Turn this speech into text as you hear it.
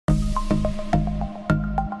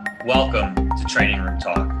Welcome to Training Room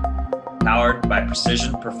Talk, powered by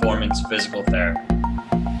Precision Performance Physical Therapy.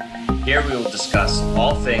 Here we will discuss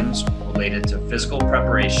all things related to physical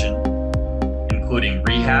preparation, including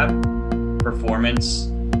rehab, performance,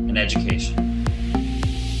 and education.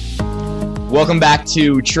 Welcome back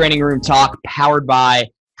to Training Room Talk, powered by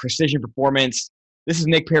Precision Performance. This is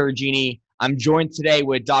Nick Perugini. I'm joined today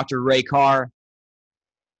with Dr. Ray Carr.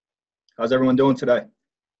 How's everyone doing today?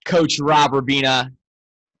 Coach Rob Rabina.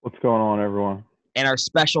 What's going on, everyone? And our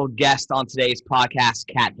special guest on today's podcast,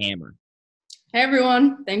 Kat Hammer. Hey,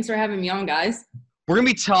 everyone. Thanks for having me on, guys. We're going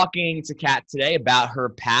to be talking to Kat today about her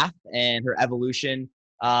path and her evolution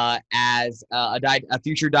as a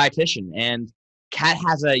future dietitian. And Kat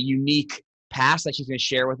has a unique past that she's going to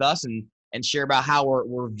share with us and share about how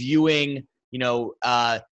we're viewing,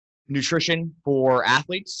 nutrition for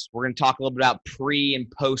athletes. We're going to talk a little bit about pre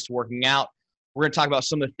and post working out. We're going to talk about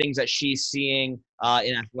some of the things that she's seeing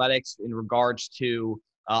in athletics in regards to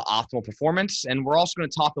optimal performance. And we're also going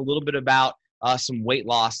to talk a little bit about some weight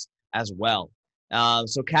loss as well.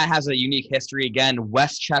 So Kat has a unique history. Again,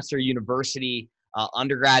 Westchester University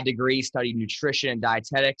undergrad degree, studied nutrition and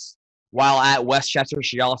dietetics. While at Westchester,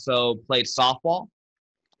 she also played softball.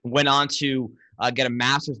 Went on to get a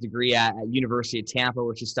master's degree at University of Tampa,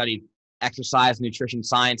 where she studied exercise and nutrition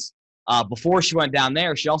science. Before she went down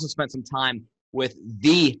there, she also spent some time with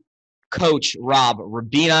the coach, Rob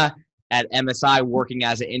Rabina, at MSI, working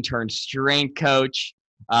as an intern strength coach.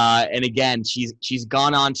 And again, she's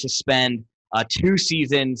gone on to spend 2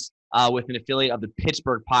 seasons with an affiliate of the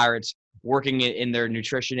Pittsburgh Pirates, working in their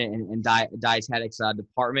nutrition and dietetics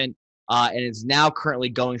department, and is now currently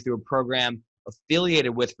going through a program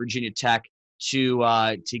affiliated with Virginia Tech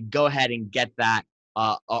to go ahead and get that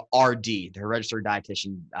RD, the registered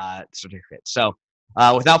dietitian certificate. So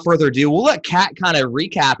without further ado, we'll let Kat kind of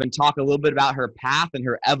recap and talk a little bit about her path and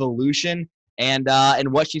her evolution and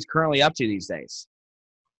what she's currently up to these days.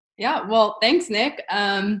 Yeah, well, thanks, Nick.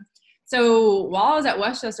 So while I was at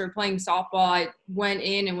Westchester playing softball, I went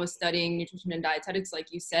in and was studying nutrition and dietetics, like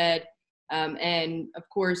you said. And of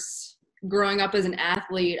course, growing up as an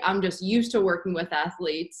athlete, I'm just used to working with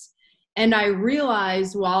athletes. And I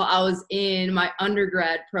realized while I was in my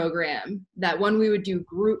undergrad program that when we would do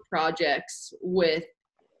group projects with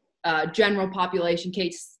general population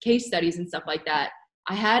case studies and stuff like that,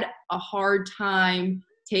 I had a hard time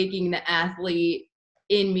taking the athlete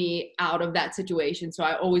in me out of that situation. So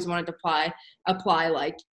I always wanted to apply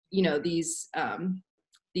like,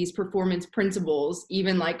 these performance principles,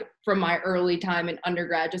 even like from my early time in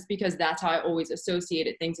undergrad, just because that's how I always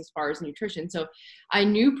associated things as far as nutrition. So I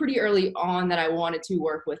knew pretty early on that I wanted to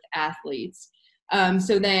work with athletes.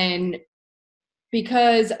 So then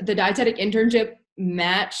because the dietetic internship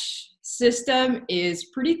match system is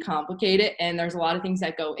pretty complicated and there's a lot of things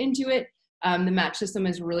that go into it, the match system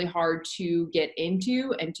is really hard to get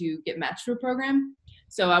into and to get matched to a program.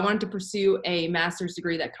 So I wanted to pursue a master's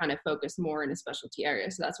degree that kind of focused more in a specialty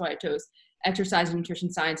area. So that's why I chose exercise and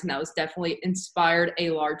nutrition science. And that was definitely inspired a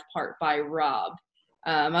large part by Rob.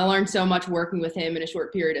 I learned so much working with him in a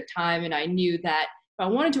short period of time. And I knew that if I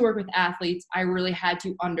wanted to work with athletes, I really had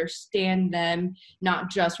to understand them, not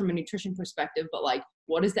just from a nutrition perspective, but like,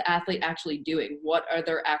 what is the athlete actually doing? What are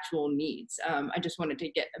their actual needs? I just wanted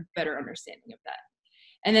to get a better understanding of that.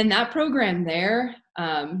 And then that program there,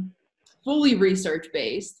 fully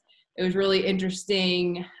research-based. It was really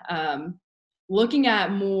interesting looking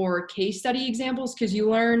at more case study examples because you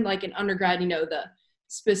learn like in undergrad, the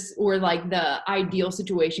ideal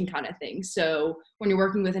situation kind of thing. So when you're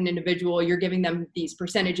working with an individual, you're giving them these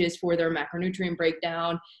percentages for their macronutrient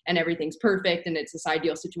breakdown and everything's perfect and it's this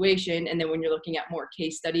ideal situation. And then when you're looking at more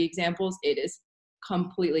case study examples, it is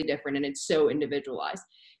completely different and it's so individualized.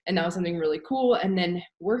 And that was something really cool. And then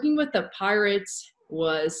working with the Pirates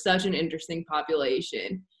was such an interesting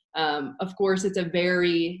population. Of course,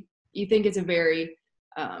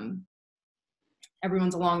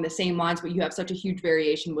 everyone's along the same lines, but you have such a huge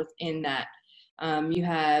variation within that. You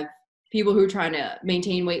have people who are trying to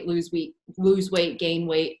maintain weight, lose weight, gain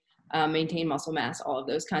weight, maintain muscle mass, all of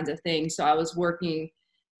those kinds of things. So I was working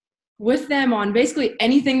with them on basically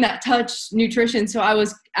anything that touched nutrition. So I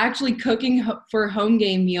was actually cooking for home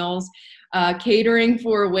game meals, catering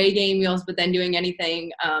for away game meals, but then doing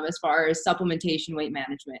anything as far as supplementation, weight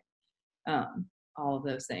management, all of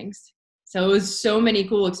those things. So it was so many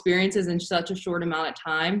cool experiences in such a short amount of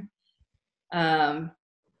time.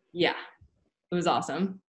 It was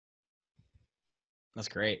awesome. That's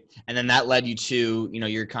great. And then that led you to,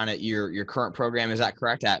 your current program. Is that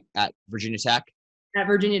correct at Virginia Tech? At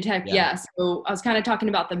Virginia Tech, Yeah. yeah. So I was kind of talking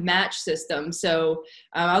about the match system. So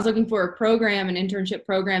I was looking for a program, an internship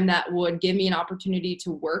program that would give me an opportunity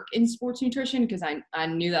to work in sports nutrition because I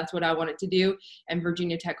knew that's what I wanted to do. And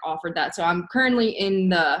Virginia Tech offered that. So I'm currently in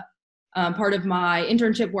the part of my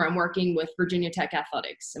internship where I'm working with Virginia Tech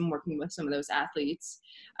athletics. I'm working with some of those athletes.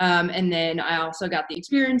 And then I also got the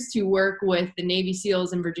experience to work with the Navy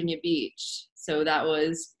SEALs in Virginia Beach. So that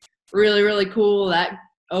was really, really cool. That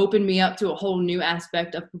opened me up to a whole new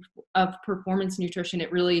aspect of performance nutrition.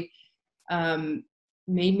 It really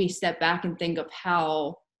made me step back and think of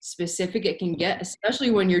how specific it can get, especially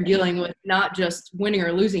when you're dealing with not just winning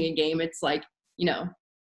or losing a game. It's like,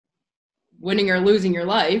 winning or losing your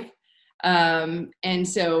life. And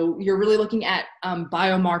so you're really looking at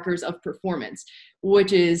biomarkers of performance,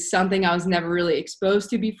 which is something I was never really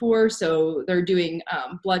exposed to before. So they're doing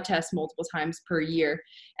blood tests multiple times per year.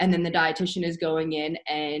 And then the dietitian is going in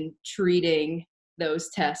and treating those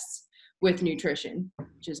tests with nutrition,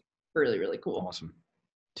 which is really, really cool. Awesome.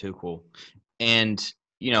 Too cool. And,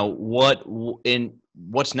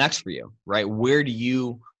 what's next for you, right? Where do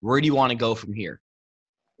you want to go from here?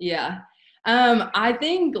 Yeah. I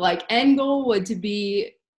think end goal would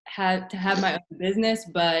to have my own business,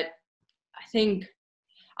 but I think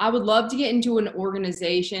I would love to get into an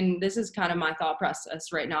organization. This is kind of my thought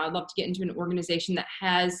process right now. I'd love to get into an organization that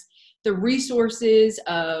has the resources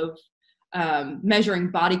of measuring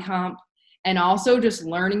body comp and also just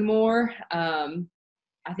learning more.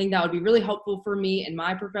 I think that would be really helpful for me in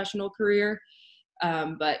my professional career.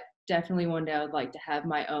 But definitely one day I would like to have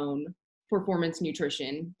my own performance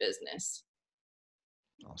nutrition business.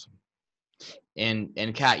 Awesome.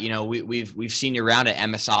 And Kat, we've seen you around at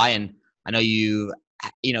MSI, and I know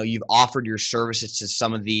you've offered your services to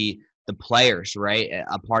some of the players, right?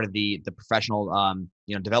 A part of the professional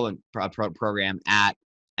development program at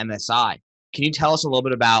MSI. Can you tell us a little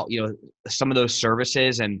bit about some of those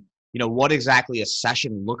services and what exactly a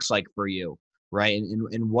session looks like for you, right?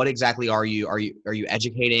 And what exactly are you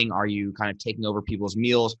educating? Are you kind of taking over people's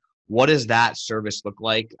meals? What does that service look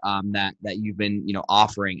like that you've been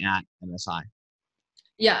offering at MSI?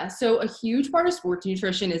 Yeah, so a huge part of sports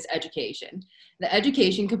nutrition is education. The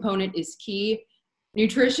education component is key.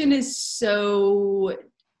 Nutrition is so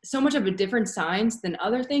much of a different science than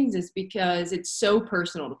other things is because it's so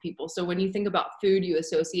personal to people. So when you think about food, you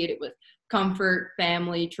associate it with comfort,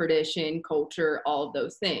 family, tradition, culture, all of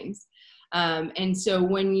those things. And so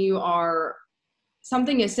when you are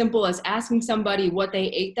something as simple as asking somebody what they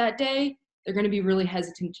ate that day, they're going to be really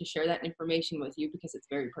hesitant to share that information with you because it's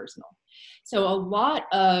very personal. So a lot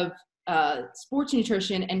of sports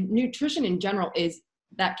nutrition and nutrition in general is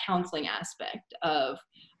that counseling aspect of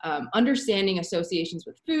understanding associations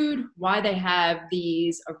with food, why they have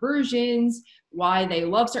these aversions, why they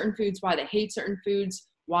love certain foods, why they hate certain foods,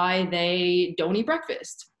 why they don't eat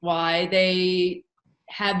breakfast, why they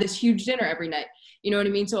have this huge dinner every night. You know what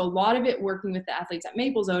I mean? So a lot of it working with the athletes at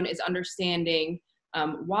Maple Zone is understanding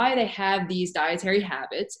why they have these dietary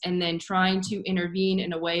habits and then trying to intervene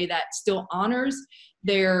in a way that still honors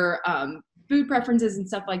their food preferences and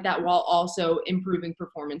stuff like that while also improving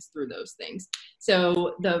performance through those things.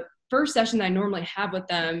 So the first session that I normally have with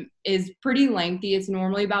them is pretty lengthy. It's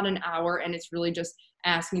normally about an hour, and it's really just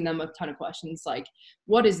asking them a ton of questions like,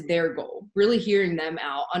 what is their goal? Really hearing them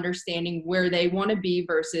out, understanding where they want to be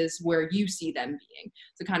versus where you see them being.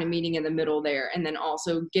 So kind of meeting in the middle there, and then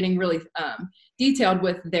also getting really detailed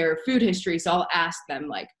with their food history. So I'll ask them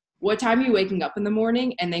like, what time are you waking up in the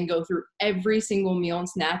morning? And then go through every single meal and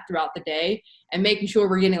snack throughout the day and making sure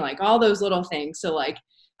we're getting like all those little things. So like,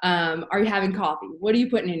 are you having coffee? What are you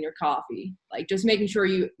putting in your coffee? Like just making sure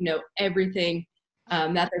you know everything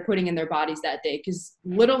that they're putting in their bodies that day. Because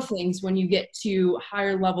little things, when you get to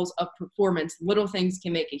higher levels of performance, little things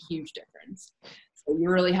can make a huge difference. So you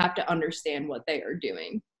really have to understand what they are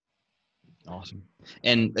doing. Awesome.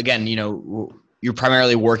 And again, you're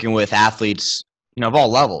primarily working with athletes, of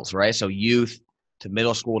all levels, right? So youth to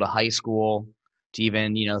middle school to high school to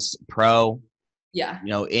even, pro. Yeah.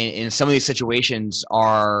 In some of these situations,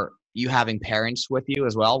 are you having parents with you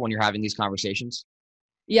as well when you're having these conversations?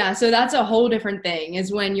 Yeah, so that's a whole different thing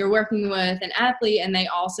is when you're working with an athlete and they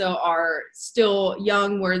also are still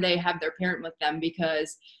young where they have their parent with them,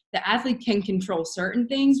 because the athlete can control certain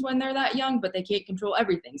things when they're that young, but they can't control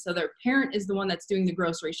everything. So their parent is the one that's doing the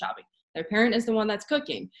grocery shopping. Their parent is the one that's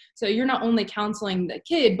cooking. So you're not only counseling the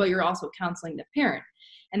kid, but you're also counseling the parent.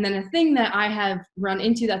 And then a thing that I have run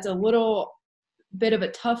into that's a little bit of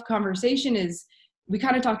a tough conversation is, we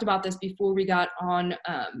kind of talked about this before we got on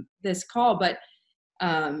this call, but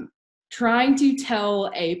trying to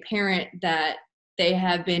tell a parent that they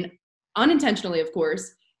have been unintentionally, of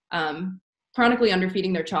course, chronically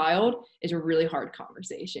underfeeding their child is a really hard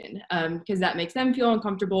conversation, because that makes them feel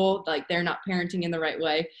uncomfortable, like they're not parenting in the right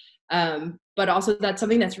way. But also that's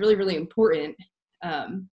something that's really, really important,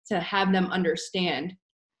 to have them understand,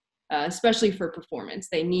 especially for performance.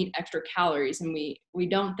 They need extra calories, and we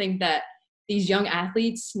don't think that these young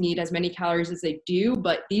athletes need as many calories as they do,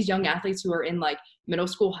 but these young athletes who are in like middle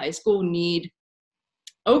school, high school need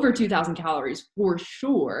over 2,000 calories for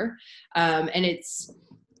sure. And it's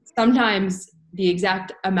sometimes the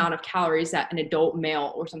exact amount of calories that an adult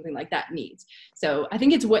male or something like that needs. So I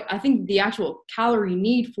think the actual calorie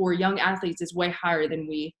need for young athletes is way higher than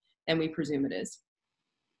we presume it is.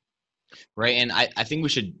 Right. And I think we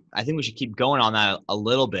should keep going on that a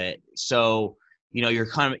little bit. So, you're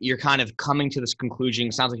kind of coming to this conclusion.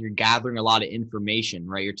 It sounds like you're gathering a lot of information,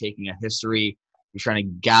 right? You're taking a history, you're trying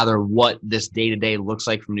to gather what this day-to-day looks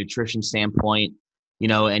like from a nutrition standpoint,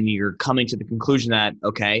 and you're coming to the conclusion that,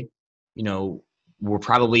 okay, we're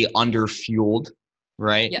probably underfueled,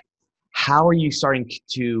 right? Yeah. How are you starting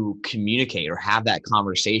to communicate or have that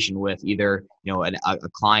conversation with either, a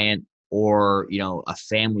client or, a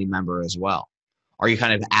family member as well? Are you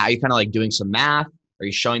kind of like doing some math? Are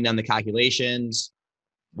you showing them the calculations?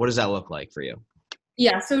 What does that look like for you?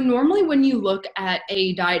 Yeah. So normally when you look at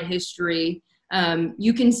a diet history,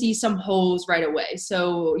 you can see some holes right away.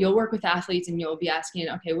 So you'll work with athletes and you'll be asking,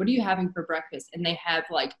 okay, what are you having for breakfast? And they have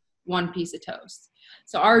like one piece of toast.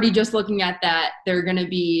 So already just looking at that, they're going to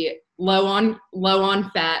be low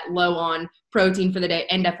on fat, low on protein for the day,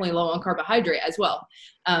 and definitely low on carbohydrate as well.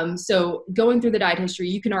 So going through the diet history,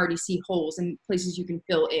 you can already see holes and places you can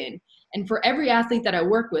fill in. And for every athlete that I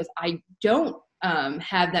work with, I don't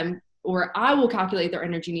have them, or I will calculate their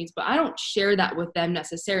energy needs, but I don't share that with them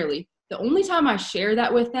necessarily. The only time I share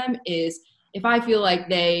that with them is if I feel like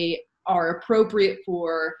they are appropriate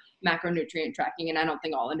for macronutrient tracking, and I don't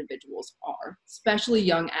think all individuals are, especially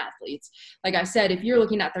young athletes. Like I said, if you're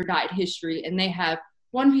looking at their diet history and they have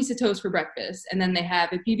one piece of toast for breakfast, and then they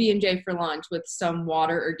have a PB&J for lunch with some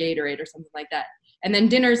water or Gatorade or something like that, and then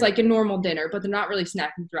dinner's like a normal dinner, but they're not really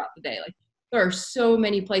snacking throughout the day. Like there are so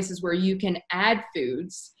many places where you can add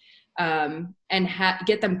foods and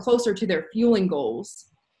get them closer to their fueling goals.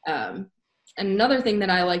 And another thing that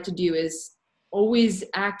I like to do is always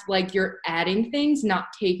act like you're adding things, not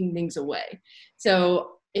taking things away.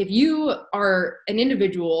 So if you are an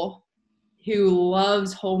individual who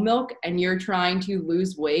loves whole milk and you're trying to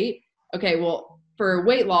lose weight, okay, well, for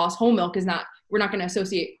weight loss, whole milk we're not going to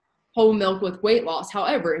associate whole milk with weight loss.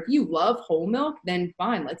 However, if you love whole milk, then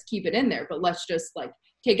fine, let's keep it in there, but let's just like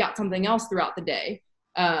take out something else throughout the day.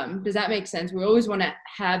 Does that make sense? We always want to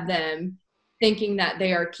have them thinking that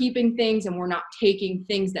they are keeping things and we're not taking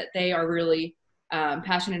things that they are really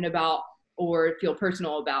passionate about or feel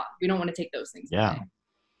personal about. We don't want to take those things away.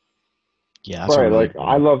 Yeah. Right. Like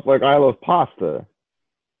I love pasta,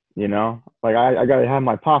 like I got to have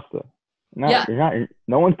my pasta.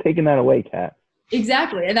 No one's taking that away, Kat.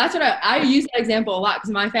 Exactly. And that's what I use that example a lot because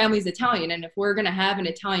my family's Italian. And if we're going to have an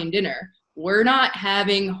Italian dinner, we're not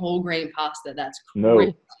having whole grain pasta. That's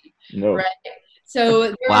crazy. No. Right.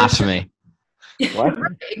 So blasphemy. Right,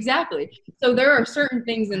 exactly. So there are certain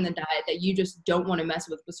things in the diet that you just don't want to mess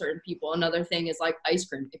with certain people. Another thing is like ice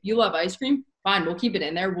cream. If you love ice cream, fine, we'll keep it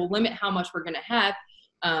in there. We'll limit how much we're going to have,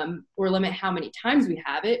 or limit how many times we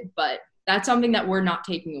have it. But that's something that we're not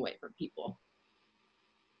taking away from people.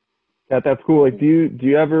 That's cool. Like, do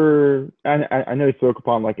you ever? I know you spoke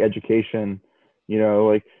upon like education.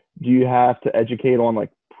 Like, do you have to educate on like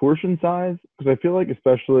portion size? Because I feel like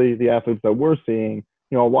especially the athletes that we're seeing,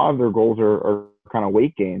 a lot of their goals are kind of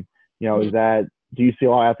weight gain. Is that, do you see a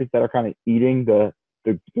lot of athletes that are kind of eating the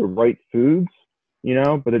right foods,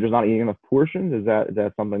 but they're just not eating enough portions? Is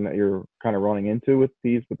that something that you're kind of running into with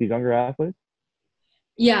these younger athletes?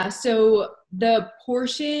 Yeah. So the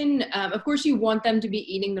portion, of course you want them to be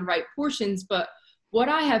eating the right portions, but what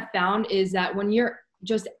I have found is that when you're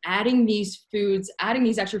just adding these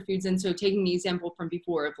extra foods, and so taking the example from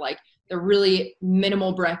before of like the really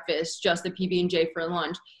minimal breakfast, just the PB&J for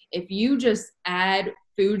lunch, if you just add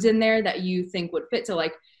foods in there that you think would fit, so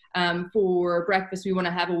like for breakfast, we want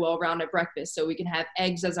to have a well-rounded breakfast, so we can have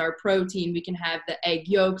eggs as our protein, we can have the egg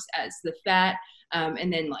yolks as the fat,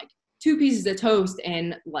 and then like 2 pieces of toast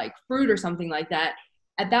and like fruit or something like that.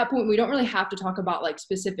 At that point, we don't really have to talk about like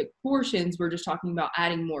specific portions. We're just talking about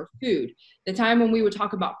adding more food. The time when we would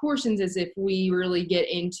talk about portions is if we really get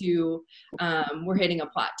into, we're hitting a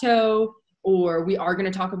plateau, or we are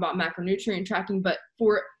going to talk about macronutrient tracking. But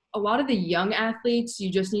for a lot of the young athletes,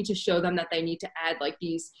 you just need to show them that they need to add like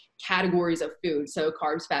these categories of food. So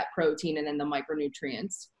carbs, fat, protein, and then the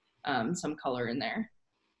micronutrients. some color in there.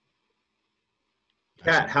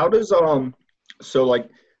 Kat, how does so like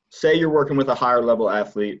say you're working with a higher level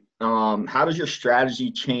athlete, how does your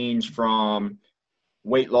strategy change from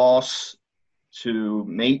weight loss to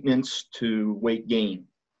maintenance to weight gain?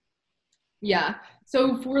 Yeah.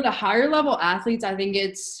 So for the higher level athletes, I think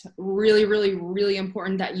it's really, really, really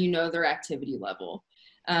important that you know their activity level,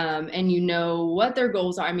 and you know what their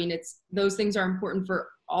goals are. I mean, those things are important for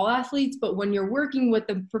all athletes, but when you're working with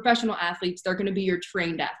the professional athletes, they're going to be your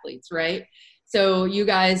trained athletes, right? So you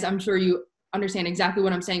guys, I'm sure you understand exactly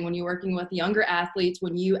what I'm saying. When you're working with younger athletes,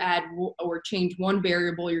 when you add or change one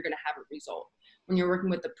variable, you're going to have a result. When you're working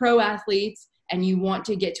with the pro athletes and you want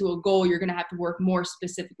to get to a goal, you're going to have to work more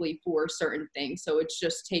specifically for certain things. So it's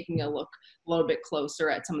just taking a look a little bit closer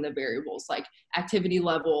at some of the variables like activity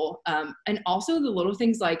level, and also the little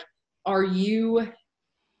things like, are you,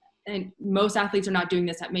 and most athletes are not doing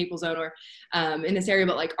this at Maple Zone or in this area,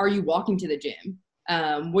 but like, are you walking to the gym?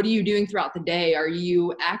 What are you doing throughout the day? Are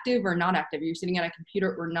you active or not active? Are you sitting at a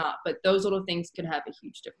computer or not? But those little things could have a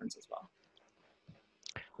huge difference as well.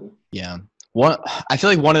 Yeah. I feel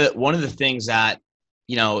like one of the things that,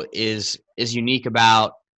 is unique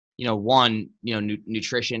about,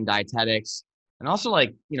 nutrition, dietetics, and also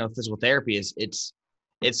like, physical therapy is it's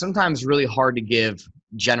sometimes really hard to give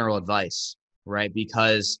general advice, right?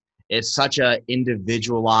 Because it's such an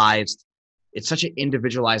individualized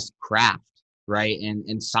craft, right?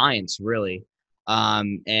 And science really.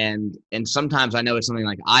 And sometimes I know it's something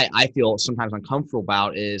like I feel sometimes uncomfortable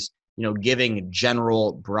about is, giving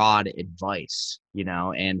general broad advice,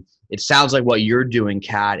 and it sounds like what you're doing,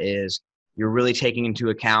 Kat, is you're really taking into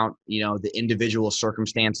account, the individual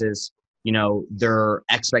circumstances, their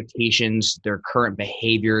expectations, their current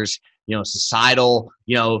behaviors, societal,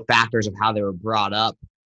 factors of how they were brought up.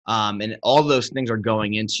 And all those things are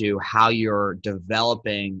going into how you're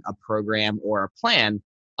developing a program or a plan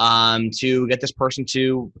to get this person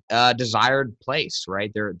to a desired place,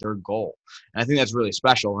 right? Their goal. And I think that's really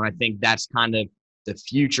special. And I think that's kind of the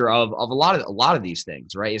future of a lot of these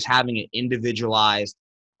things, right? Is having an individualized,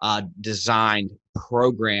 designed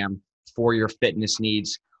program for your fitness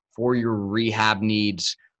needs, for your rehab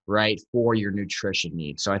needs, right? For your nutrition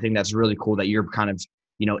needs. So I think that's really cool that you're kind of,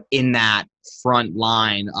 in that front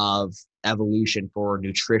line of evolution for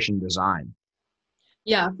nutrition design.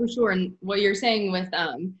 Yeah, for sure. And what you're saying with,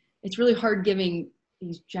 it's really hard giving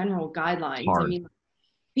these general guidelines. Hard. I mean,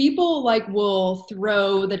 people will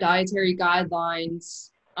throw the dietary guidelines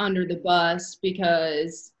under the bus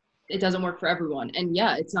because it doesn't work for everyone. And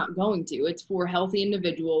yeah, it's not going to. It's for healthy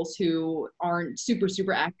individuals who aren't super,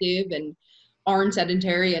 super active and aren't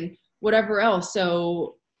sedentary and whatever else.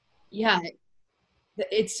 So yeah,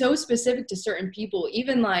 it's so specific to certain people,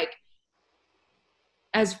 even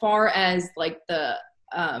as far as the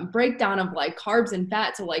breakdown of carbs and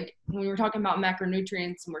fats. So when we're talking about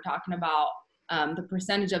macronutrients and we're talking about the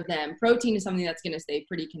percentage of them, protein is something that's going to stay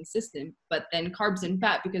pretty consistent, but then carbs and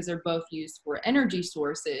fat, because they're both used for energy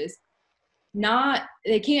sources,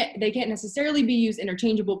 they can't necessarily be used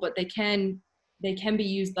interchangeable, but they can be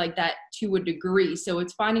used like that to a degree. So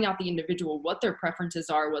it's finding out the individual, what their preferences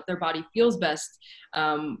are, what their body feels best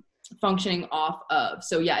functioning off of.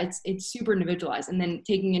 So yeah, it's super individualized, and then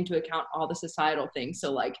taking into account all the societal things.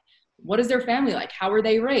 So what is their family like? How are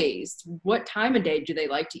they raised? What time of day do they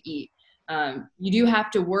like to eat? You do have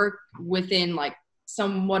to work within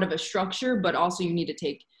somewhat of a structure, but also you need to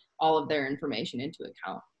take all of their information into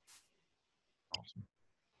account. Awesome.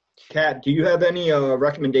 Kat, do you have any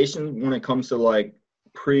recommendations when it comes to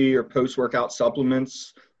pre or post workout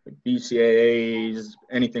supplements, like BCAAs,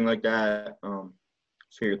 anything like that?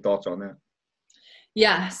 Share your thoughts on that.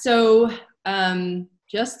 Yeah. So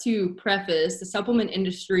just to preface, the supplement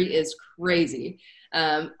industry is crazy.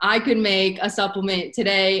 I could make a supplement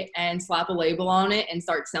today and slap a label on it and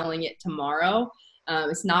start selling it tomorrow.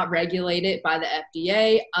 It's not regulated by the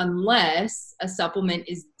FDA unless a supplement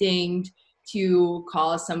is dinged to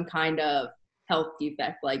cause some kind of health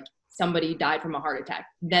defect, like somebody died from a heart attack.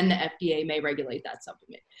 Then the FDA may regulate that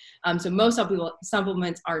supplement. So most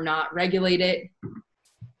supplements are not regulated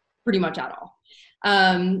pretty much at all.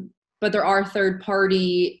 But there are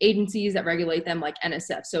third-party agencies that regulate them, like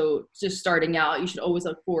NSF. So just starting out, you should always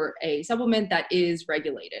look for a supplement that is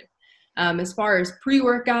regulated. As far as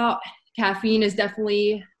pre-workout, caffeine is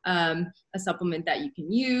definitely a supplement that you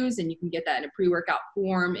can use, and you can get that in a pre-workout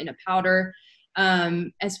form in a powder.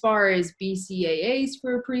 As far as BCAAs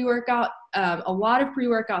for pre-workout, a lot of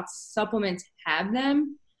pre-workout supplements have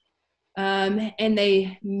them. And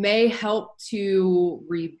they may help to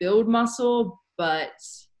rebuild muscle, but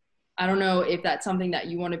I don't know if that's something that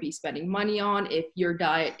you want to be spending money on. If your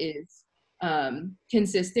diet is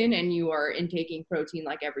consistent and you are intaking protein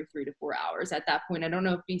like every 3 to 4 hours, at that point, I don't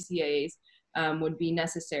know if BCAAs would be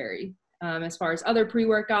necessary. As far as other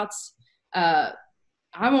pre-workouts, I'm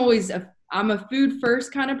a food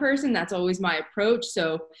first kind of person. That's always my approach.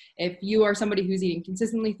 So if you are somebody who's eating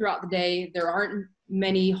consistently throughout the day, there aren't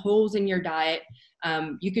many holes in your diet.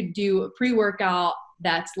 You could do a pre-workout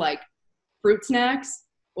that's like fruit snacks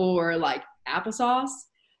or like applesauce,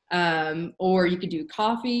 or you could do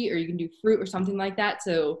coffee, or you can do fruit or something like that.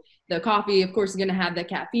 So the coffee, of course, is going to have the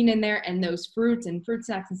caffeine in there, and those fruits and fruit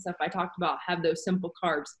snacks and stuff I talked about have those simple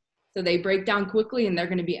carbs. So they break down quickly and they're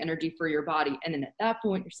going to be energy for your body. And then at that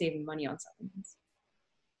point, you're saving money on supplements.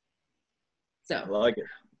 So I like it.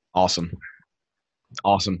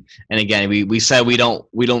 Awesome. And again, we said we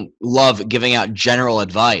don't love giving out general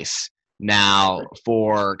advice. Now,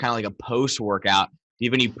 for kind of like a post-workout, do you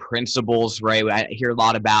have any principles, right? I hear a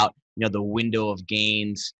lot about, the window of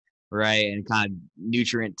gains, right? And kind of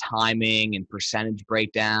nutrient timing and percentage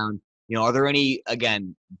breakdown. Are there any,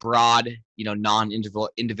 again, broad,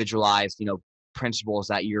 non-individualized, principles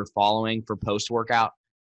that you're following for post-workout?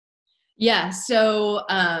 Yeah, so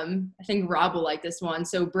I think Rob will like this one.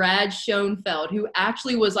 So Brad Schoenfeld, who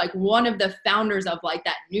actually was like one of the founders of like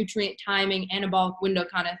that nutrient timing, anabolic window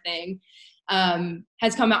kind of thing,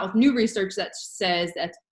 has come out with new research that says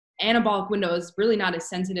that anabolic window is really not as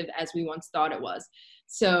sensitive as we once thought it was.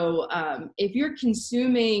 So if you're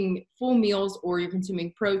consuming full meals or you're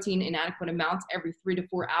consuming protein in adequate amounts every 3 to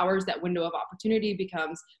 4 hours, that window of opportunity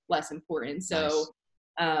becomes less important. So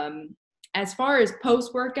as far as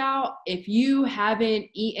post-workout, if you haven't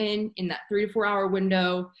eaten in that 3 to 4 hour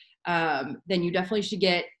window, then you definitely should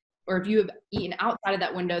get, or if you have eaten outside of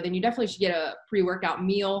that window, then you definitely should get a pre-workout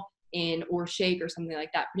meal or shake or something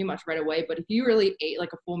like that pretty much right away. But if you really ate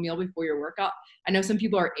like a full meal before your workout, I know some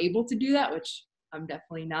people are able to do that, which I'm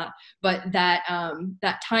definitely not, but that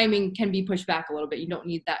timing can be pushed back a little bit. You don't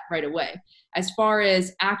need that right away. As far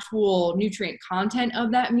as actual nutrient content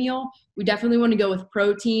of that meal, we definitely want to go with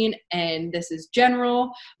protein, and this is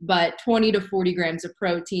general, but 20 to 40 grams of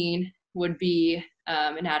protein would be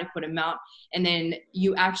an adequate amount. And then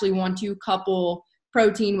you actually want to couple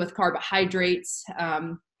protein with carbohydrates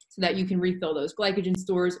so that you can refill those glycogen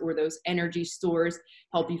stores or those energy stores,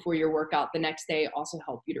 help you for your workout the next day, also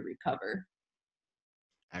help you to recover.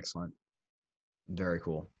 Excellent. Very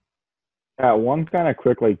cool. One kind of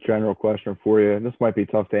quick, like, general question for you. This might be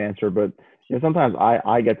tough to answer, but sometimes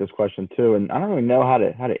I get this question too, and I don't really know how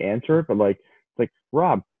to answer it. But like,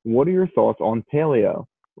 Rob, what are your thoughts on paleo?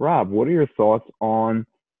 Rob, what are your thoughts on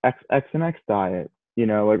X and X diet?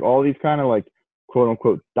 Like all these kind of like quote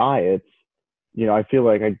unquote diets. I feel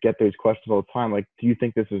like I get those questions all the time. Like, do you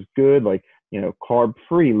think this is good? Like, carb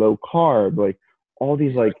free, low carb, like all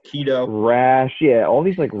these like keto, rash, all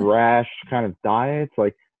these like rash kind of diets.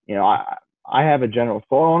 Like, I have a general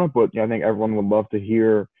thought on it, but I think everyone would love to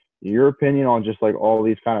hear your opinion on just like all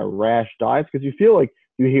these kind of rash diets, because you feel like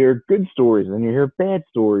you hear good stories and you hear bad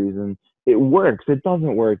stories, and it works, it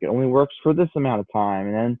doesn't work, it only works for this amount of time,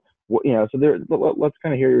 and then so let's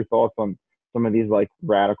kind of hear your thoughts on some of these like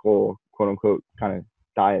radical quote unquote kind of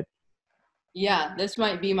diets. Yeah, this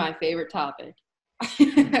might be my favorite topic.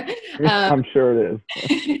 I'm sure it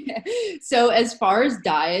is. So as far as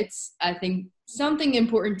diets, I think something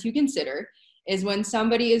important to consider is when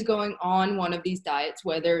somebody is going on one of these diets,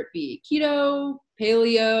 whether it be keto,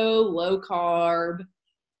 paleo, low carb,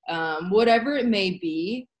 whatever it may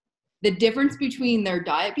be, the difference between their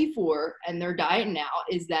diet before and their diet now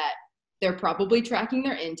is that they're probably tracking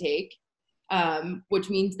their intake, which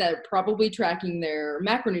means that they're probably tracking their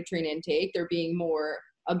macronutrient intake. They're being more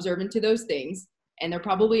observant to those things, and they're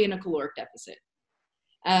probably in a caloric deficit.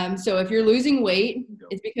 So if you're losing weight,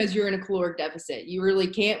 it's because you're in a caloric deficit. You really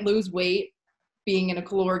can't lose weight being in a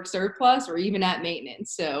caloric surplus or even at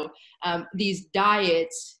maintenance. So these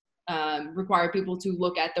diets require people to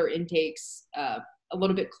look at their intakes a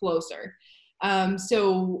little bit closer.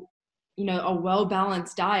 So, a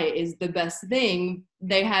well-balanced diet is the best thing.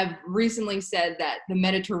 They have recently said that the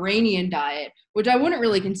Mediterranean diet, which I wouldn't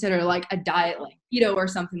really consider like a diet like keto or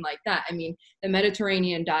something like that. I mean, the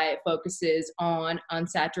Mediterranean diet focuses on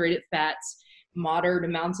unsaturated fats, moderate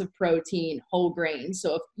amounts of protein, whole grains.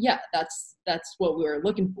 So that's what we were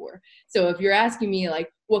looking for. So if you're asking me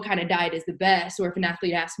like what kind of diet is the best, or if an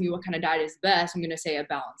athlete asks me what kind of diet is the best, I'm going to say a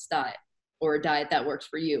balanced diet, or a diet that works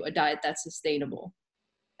for you, a diet that's sustainable,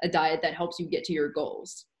 a diet that helps you get to your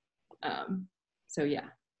goals. So yeah.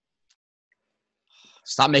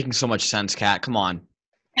 Stop making so much sense, Kat. Come on.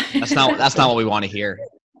 That's not what we want to hear.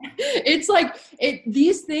 It's like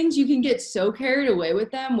these things you can get so carried away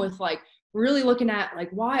with them, with like really looking at like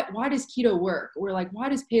why does keto work, or like why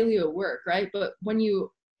does paleo work, right? But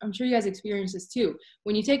I'm sure you guys experience this too,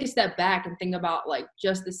 when you take a step back and think about like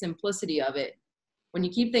just the simplicity of it, when you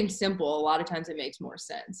keep things simple, a lot of times it makes more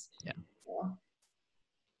sense. Yeah. So.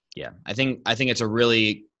 Yeah. I think it's a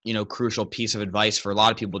really, crucial piece of advice for a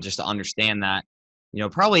lot of people, just to understand that,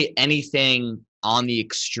 probably anything on the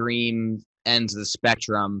extreme ends of the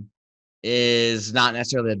spectrum is not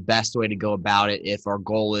necessarily the best way to go about it if our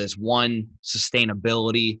goal is, one,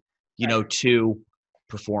 sustainability, two,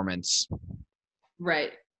 performance.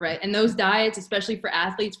 Right. And those diets, especially for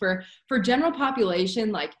athletes, for general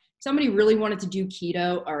population, like somebody really wanted to do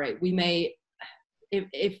keto, all right, we may,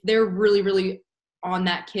 if they're really, really on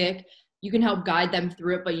that kick, you can help guide them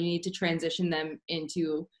through it, but you need to transition them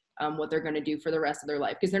into what they're going to do for the rest of their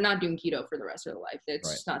life, because they're not doing keto for the rest of their life.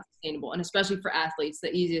 It's just not sustainable. And especially for athletes,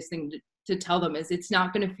 the easiest thing to tell them is it's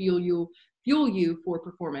not going to fuel you for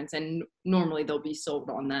performance. And normally they'll be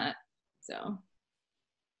sold on that. So.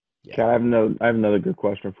 Yeah. Okay, I have another good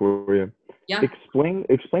question for you. Yeah. Explain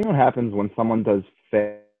what happens when someone does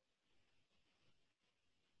fast.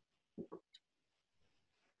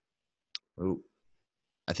 Ooh.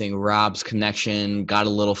 I think Rob's connection got a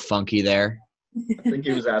little funky there. I think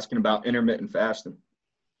he was asking about intermittent fasting.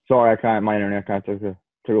 Sorry, my internet kind of took a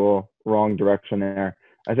little wrong direction there.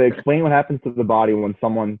 I say, explain what happens to the body when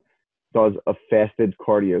someone does a fasted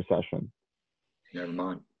cardio session. Never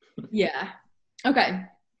mind. Yeah. Okay.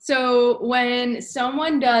 So when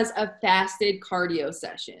someone does a fasted cardio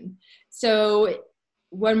session, so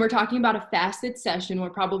when we're talking about a fasted session, we're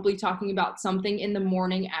probably talking about something in the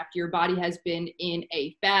morning after your body has been in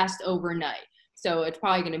a fast overnight. So it's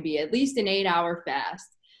probably going to be at least an 8-hour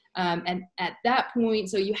fast. And at that point,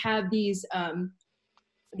 so you have these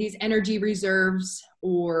energy reserves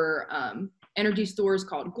or energy stores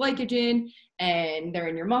called glycogen, and they're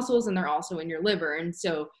in your muscles and they're also in your liver. And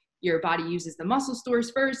so your body uses the muscle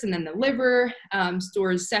stores first, and then the liver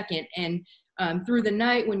stores second. And through the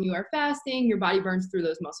night when you are fasting, your body burns through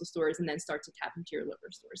those muscle stores and then starts to tap into your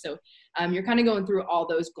liver stores. So you're kind of going through all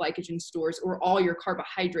those glycogen stores or all your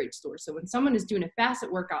carbohydrate stores. So when someone is doing a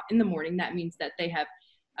fasted workout in the morning, that means that they have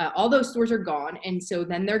all those stores are gone. And so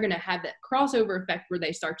then they're going to have that crossover effect where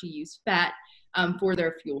they start to use fat for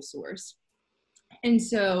their fuel source. And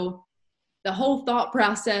so the whole thought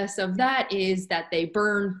process of that is that they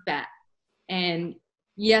burn fat. And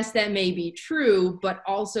yes, that may be true, but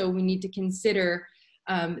also we need to consider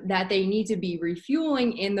that they need to be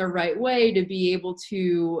refueling in the right way to be able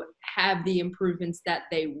to have the improvements that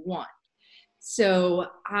they want. So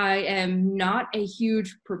I am not a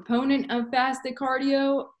huge proponent of fasted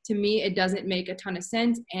cardio. To me, it doesn't make a ton of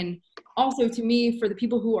sense. And also to me, for the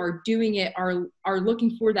people who are doing it are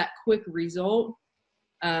looking for that quick result.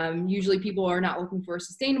 Usually people are not looking for a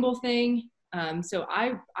sustainable thing. So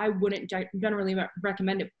I wouldn't generally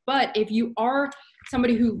recommend it. But if you are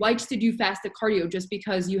somebody who likes to do fasted cardio just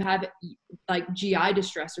because you have like GI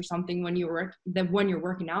distress or something when you're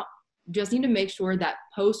working out, just need to make sure that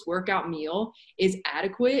post-workout meal is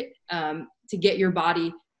adequate to get your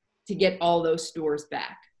body to get all those stores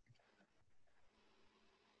back.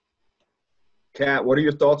 Kat, what are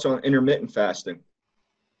your thoughts on intermittent fasting?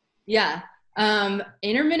 Yeah.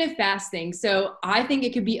 Intermittent fasting. So I think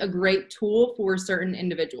it could be a great tool for certain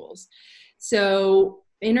individuals. So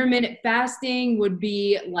intermittent fasting would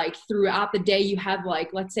be like throughout the day, you have like,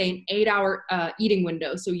 let's say an 8-hour eating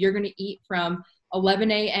window. So you're going to eat from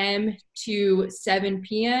 11 a.m. to 7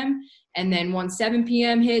 p.m. And then once 7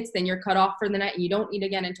 p.m. hits, then you're cut off for the night and you don't eat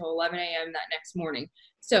again until 11 a.m. that next morning.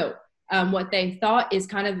 So what they thought is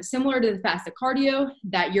kind of similar to the fasted cardio,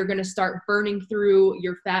 that you're going to start burning through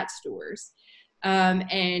your fat stores.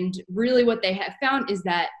 And really what they have found is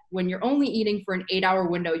that when you're only eating for an 8-hour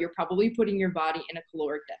window, you're probably putting your body in a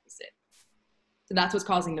caloric deficit. So that's what's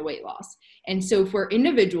causing the weight loss. And so for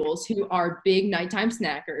individuals who are big nighttime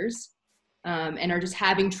snackers and are just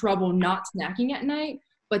having trouble not snacking at night,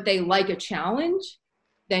 but they like a challenge,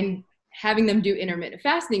 then having them do intermittent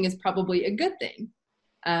fasting is probably a good thing.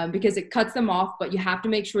 Because it cuts them off, but you have to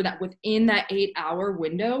make sure that within that 8-hour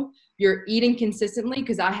window, you're eating consistently,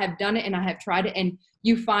 because I have done it and I have tried it, and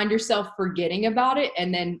you find yourself forgetting about it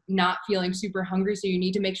and then not feeling super hungry. So you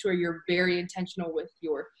need to make sure you're very intentional with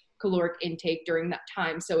your caloric intake during that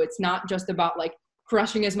time. So it's not just about like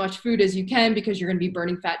crushing as much food as you can because you're going to be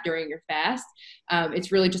burning fat during your fast.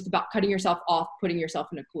 It's really just about cutting yourself off, putting yourself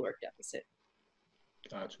in a caloric deficit.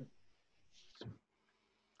 Gotcha.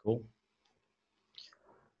 Cool.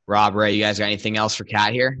 Rob, Ray, you guys got anything else for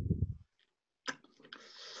Kat here?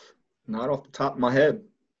 Not off the top of my head.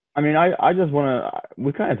 I mean, I just want to.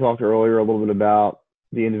 We kind of talked earlier a little bit about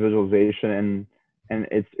the individualization, and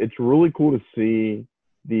it's really cool to see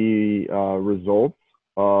the results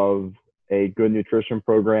of a good nutrition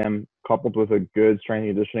program coupled with a good strength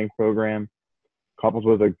and conditioning program, coupled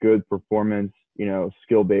with a good performance,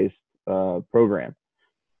 skill-based program.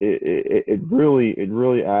 It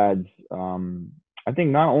really adds, I think,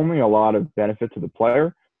 not only a lot of benefit to the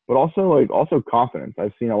player, but also confidence.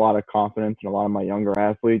 I've seen a lot of confidence in a lot of my younger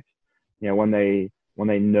athletes, when they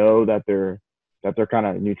know that their kind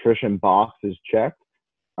of nutrition box is checked.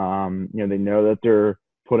 They know that they're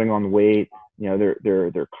putting on weight.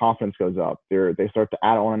 Their confidence goes up. They start to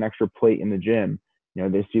add on an extra plate in the gym.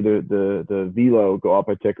 They see the velo go up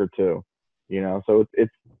a tick or two. So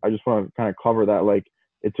it's I just want to kind of cover that. Like,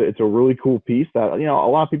 it's a really cool piece that a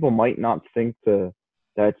lot of people might not think that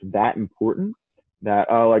it's that important. That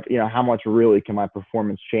how much really can my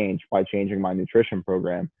performance change by changing my nutrition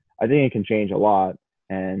program? I think it can change a lot.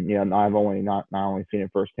 And I've only not only seen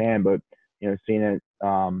it firsthand, but seen it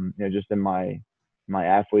just in my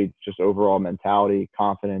athletes, just overall mentality,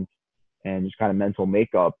 confidence, and just kind of mental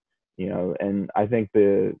makeup. And I think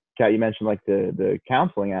Kat, you mentioned like the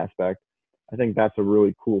counseling aspect. I think that's a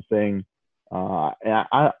really cool thing. And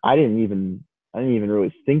I didn't even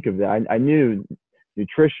really think of that. I knew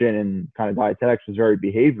nutrition and kind of dietetics was very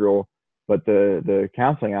behavioral, but the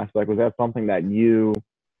counseling aspect, was that something that you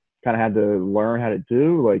kind of had to learn how to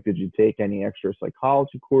do? Like, did you take any extra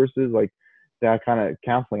psychology courses? Like, that kind of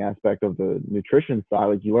counseling aspect of the nutrition side,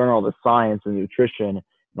 like you learn all the science and nutrition and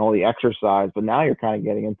all the exercise, but now you're kind of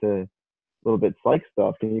getting into a little bit psych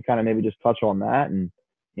stuff. Can you kind of maybe just touch on that and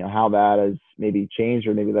how that has maybe changed,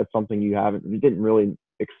 or maybe that's something you didn't really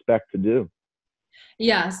expect to do?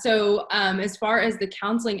 Yeah. So as far as the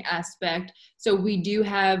counseling aspect, so we do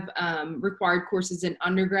have required courses in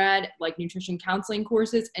undergrad, like nutrition counseling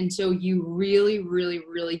courses. And so you really, really,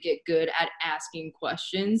 really get good at asking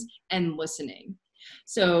questions and listening.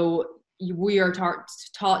 So we are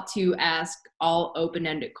taught to ask all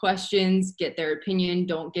open-ended questions, get their opinion,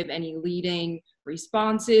 don't give any leading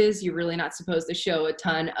responses. You're really not supposed to show a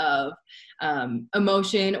ton of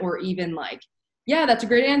emotion, or even like, yeah, that's a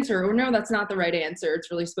great answer, or no, that's not the right answer. It's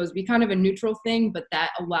really supposed to be kind of a neutral thing, but that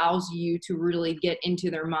allows you to really get into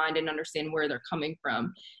their mind and understand where they're coming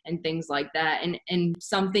from and things like that. And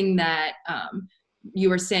something that you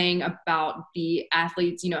were saying about the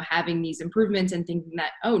athletes, having these improvements and thinking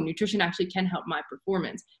that, oh, nutrition actually can help my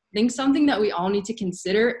performance. I think something that we all need to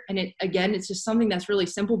consider, and it's just something that's really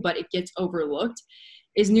simple, but it gets overlooked,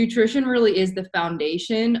 is nutrition really is the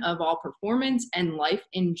foundation of all performance and life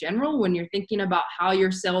in general. When you're thinking about how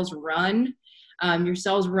your cells run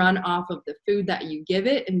off of the food that you give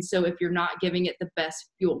it. And so if you're not giving it the best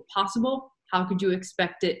fuel possible, how could you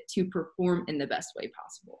expect it to perform in the best way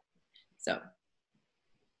possible? So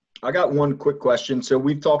I got one quick question. So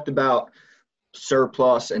we've talked about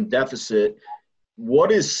surplus and deficit.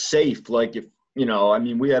 What is safe? Like, if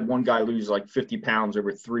we had one guy lose like 50 pounds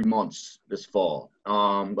over 3 months this fall.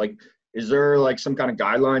 Is there like some kind of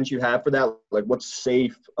guidelines you have for that? Like, what's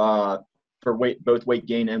safe for both weight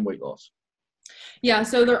gain and weight loss? Yeah,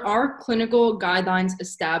 so there are clinical guidelines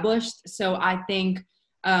established. So I think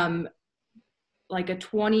like a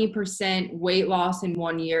 20% weight loss in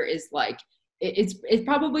 1 year is like, it's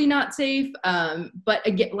probably not safe. But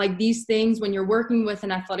again, like these things, when you're working with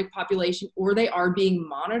an athletic population or they are being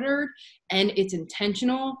monitored and it's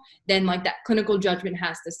intentional, then like that clinical judgment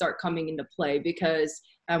has to start coming into play, because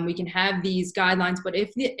we can have these guidelines, but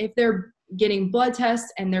if they're getting blood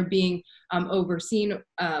tests and they're being overseen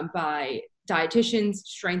by dietitians,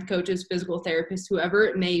 strength coaches, physical therapists, whoever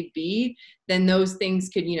it may be, then those things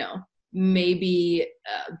could, maybe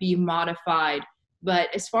be modified.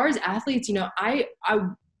 But as far as athletes, I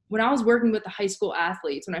when I was working with the high school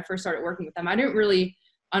athletes, when I first started working with them, I didn't really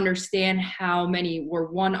understand how many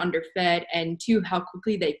were, one, underfed, and two, how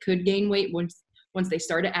quickly they could gain weight once they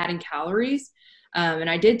started adding calories. And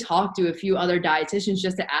I did talk to a few other dietitians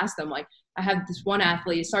just to ask them, like, I have this one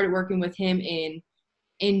athlete, started working with him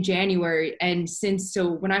in January. And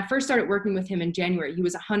so when I first started working with him in January, he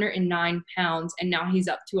was 109 pounds, and now he's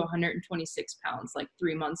up to 126 pounds, like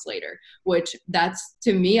 3 months later, which that's,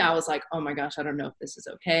 to me, I was like, oh my gosh, I don't know if this is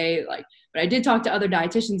okay. Like, but I did talk to other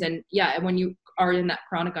dietitians, and yeah, when you are in that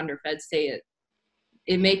chronic underfed state,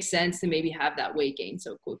 it makes sense to maybe have that weight gain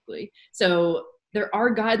so quickly. So there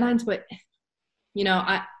are guidelines, but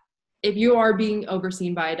if you are being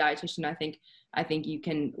overseen by a dietitian, I think you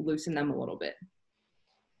can loosen them a little bit.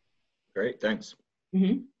 Great, thanks.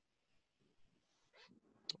 Mm-hmm.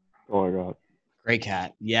 Oh my God. Great,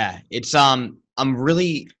 Kat. Yeah, it's I'm I'm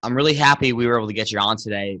really happy we were able to get you on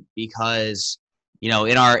today because,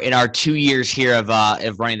 in our 2 years here of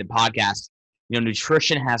running the podcast,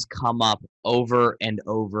 nutrition has come up over and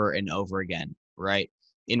over and over again, right?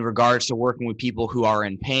 In regards to working with people who are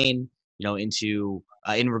in pain, in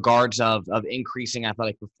regards of increasing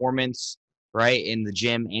athletic performance, right, in the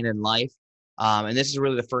gym and in life. And this is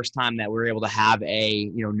really the first time that we're able to have a,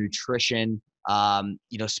 nutrition,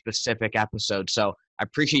 specific episode. So I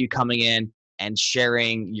appreciate you coming in and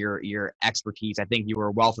sharing your expertise. I think you are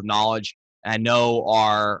a wealth of knowledge. And I know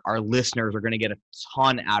our listeners are going to get a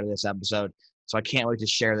ton out of this episode. So I can't wait to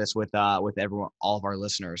share this with everyone, all of our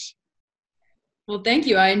listeners. Well, thank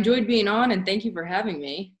you. I enjoyed being on, and thank you for having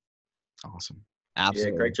me. Awesome.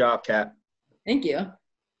 Absolutely. Yeah, great job, Kat. Thank you.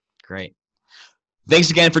 Great.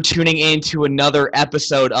 Thanks again for tuning in to another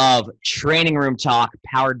episode of Training Room Talk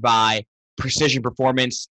powered by Precision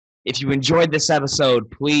Performance. If you enjoyed this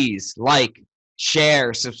episode, please like,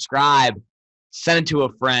 share, subscribe, send it to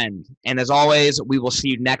a friend. And as always, we will see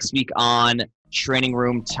you next week on Training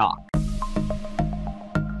Room Talk.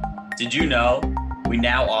 Did you know we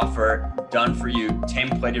now offer done-for-you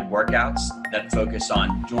templated workouts that focus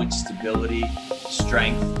on joint stability,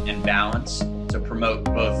 strength, and balance to promote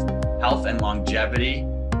both health and longevity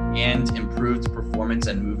and improved performance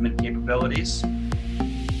and movement capabilities?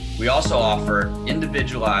 We also offer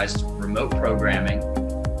individualized remote programming,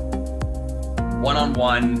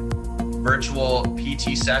 one-on-one virtual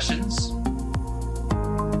PT sessions,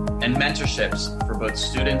 and mentorships for both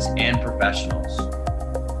students and professionals.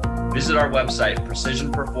 Visit our website,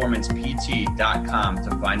 precisionperformancept.com, to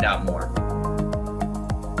find out more.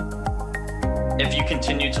 If you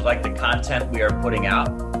continue to like the content we are putting out,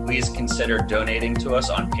 please consider donating to us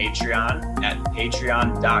on Patreon at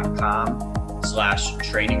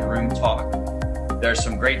patreon.com/trainingroomtalk. There's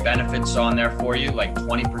some great benefits on there for you, like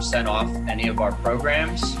 20% off any of our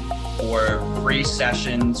programs or free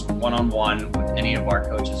sessions one-on-one with any of our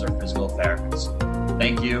coaches or physical therapists.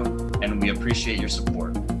 Thank you, and we appreciate your support.